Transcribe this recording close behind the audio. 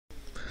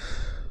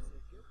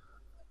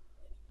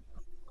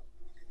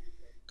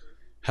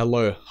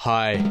Hello,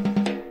 hi.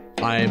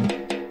 My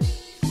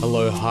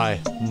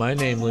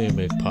name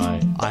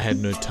Liamickpie. I had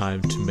no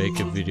time to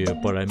make a video,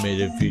 but I made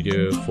a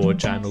video for a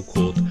channel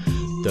called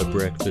The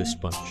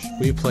Breakfast Bunch.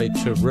 We played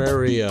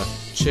Terraria.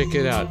 Check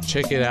it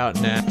out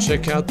now.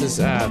 Check out this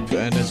app,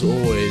 and as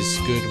always,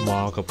 good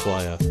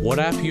Markiplier. What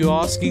app you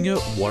asking it?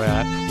 What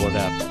app?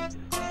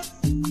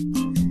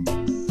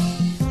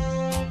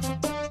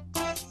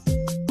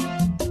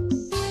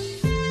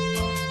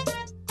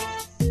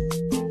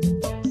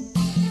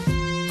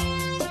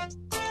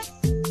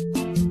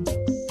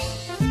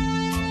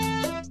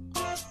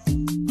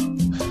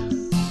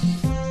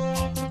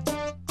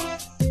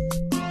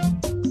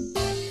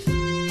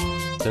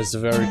 There's a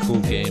very cool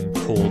game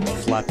called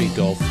Flappy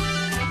Golf.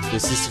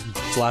 This is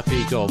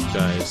Flappy Golf,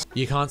 guys.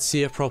 You can't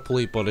see it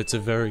properly, but it's a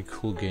very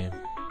cool game.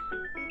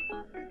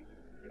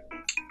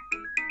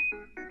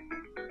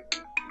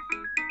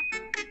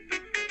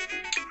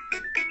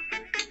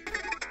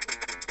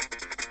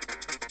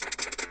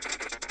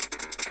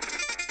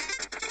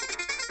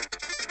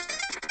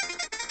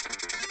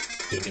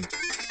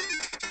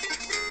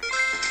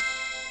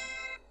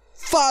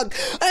 Fuck!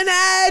 An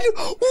ad!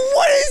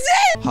 What is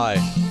it?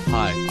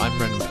 Hi, I'm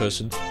random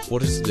person.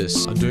 What is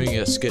this? I'm doing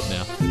a skit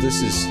now.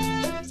 This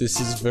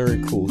is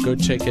very cool. Go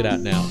check it out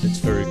now. It's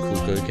very cool.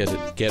 Go get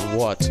it. Get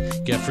what?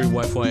 Get free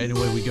Wi-Fi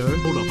anywhere we go?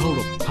 Hold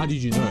up. How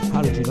did you know?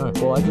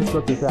 Well, I just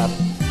got this app.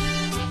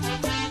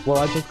 Well,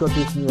 I just got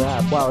this new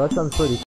app. Wow, that sounds pretty